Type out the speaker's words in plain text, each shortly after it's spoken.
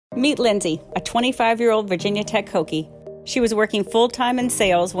Meet Lindsay, a 25-year-old Virginia Tech Hokie. She was working full-time in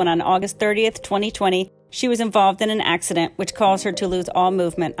sales when on August 30th, 2020, she was involved in an accident which caused her to lose all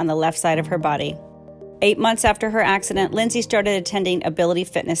movement on the left side of her body. 8 months after her accident, Lindsay started attending Ability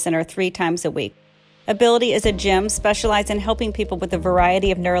Fitness Center 3 times a week. Ability is a gym specialized in helping people with a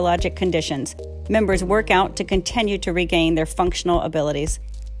variety of neurologic conditions. Members work out to continue to regain their functional abilities.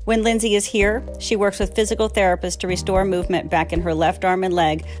 When Lindsay is here, she works with physical therapists to restore movement back in her left arm and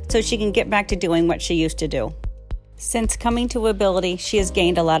leg so she can get back to doing what she used to do. Since coming to Ability, she has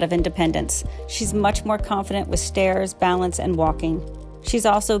gained a lot of independence. She's much more confident with stairs, balance, and walking. She's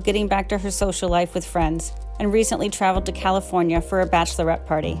also getting back to her social life with friends and recently traveled to California for a bachelorette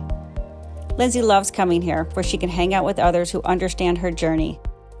party. Lindsay loves coming here where she can hang out with others who understand her journey.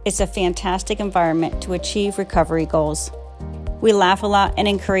 It's a fantastic environment to achieve recovery goals. We laugh a lot and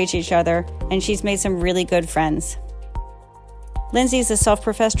encourage each other, and she's made some really good friends. Lindsay is a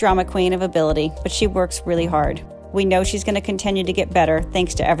self-professed drama queen of Ability, but she works really hard. We know she's going to continue to get better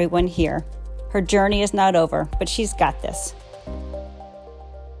thanks to everyone here. Her journey is not over, but she's got this.